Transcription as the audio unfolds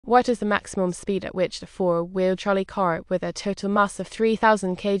What is the maximum speed at which the four-wheel trolley car with a total mass of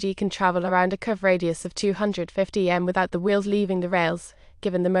 3,000 kg can travel around a curved radius of 250 m without the wheels leaving the rails,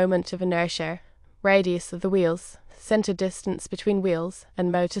 given the moment of inertia, radius of the wheels, center distance between wheels, and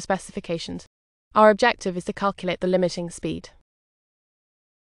motor specifications? Our objective is to calculate the limiting speed.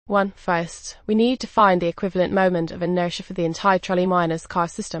 First, we need to find the equivalent moment of inertia for the entire trolley-car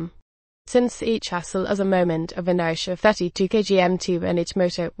system. Since each axle has a moment of inertia of 32 kgmÂ and each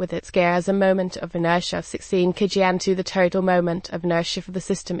motor with its gear has a moment of inertia of 16 kgmÂ, the total moment of inertia for the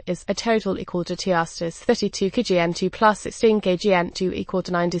system is a total equal to 2 * 32 kgmÂ plus 16 kgmÂ equal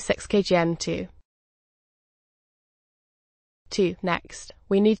to 96 kgmÂ. Next,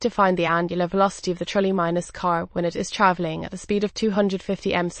 we need to find the angular velocity of the trolley-car when it is traveling at a speed of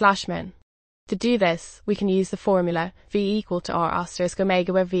 250 m/min. To do this, we can use the formula v equal to r *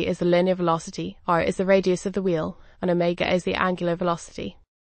 omega, where v is the linear velocity, r is the radius of the wheel, and omega is the angular velocity.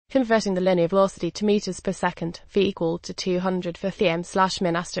 Converting the linear velocity to meters per second, v equal to 250 m/min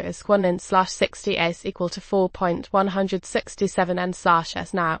 * 1 in/60 s equal to 4.167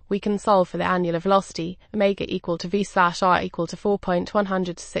 n/s. Now, we can solve for the angular velocity, omega equal to v/r equal to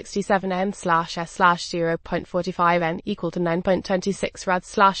 4.167 n/s/0.45 n equal to 9.26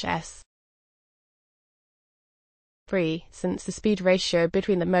 rad/s. Since the speed ratio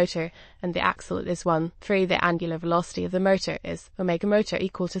between the motor and the axle is 1, the angular velocity of the motor is omega motor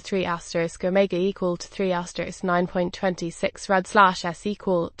equal to 3 * omega equal to 3 * 9.26 rad/s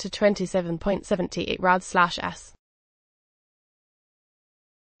equal to 27.78 rad/s.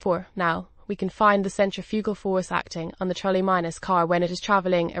 Now, we can find the centrifugal force acting on the trolley-car when it is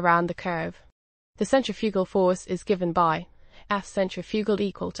traveling around the curve. The centrifugal force is given by F centrifugal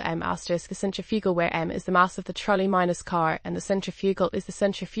equal to m * the centrifugal, where m is the mass of the trolley-car and the centrifugal is the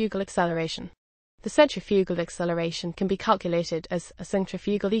centrifugal acceleration. The centrifugal acceleration can be calculated as a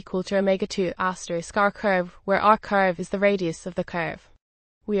centrifugal equal to omega 2 * r curve, where r curve is the radius of the curve.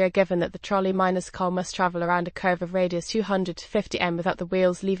 We are given that the trolley-car must travel around a curve of radius 250 m without the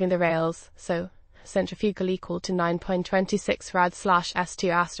wheels leaving the rails, so centrifugal equal to 9.26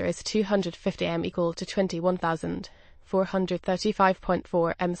 rad/s2 * 250 m equal to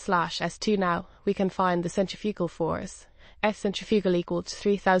 21,435.4 m/s2. Now, we can find the centrifugal force. F centrifugal equal to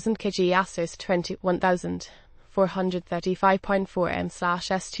 3,000 kg * 21,435.4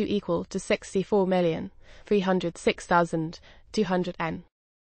 m/s2 equal to 64,306,200 n.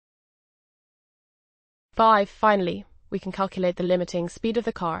 Finally, we can calculate the limiting speed of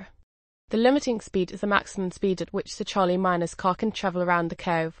the car. The limiting speed is the maximum speed at which the trolley-car can travel around the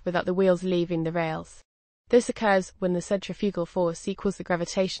curve without the wheels leaving the rails. This occurs when the centrifugal force equals the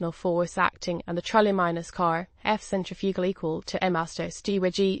gravitational force acting on the trolley-car, F centrifugal equal to m * g,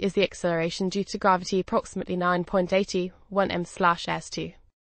 where g is the acceleration due to gravity, approximately 9.81 m/s2.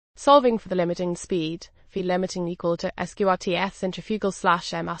 Solving for the limiting speed, v limiting equal to sqrt F centrifugal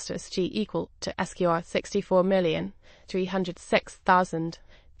 / m * g equal to sqr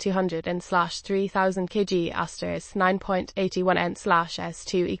 64,306,200 n/3000 kg * 9.81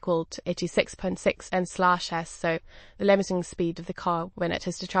 n/s2 equal to 86.6 n/s. So, the limiting speed of the car when it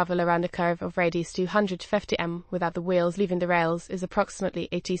has to travel around a curve of radius 250 m without the wheels leaving the rails is approximately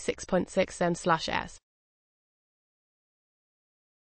 86.6 n/s.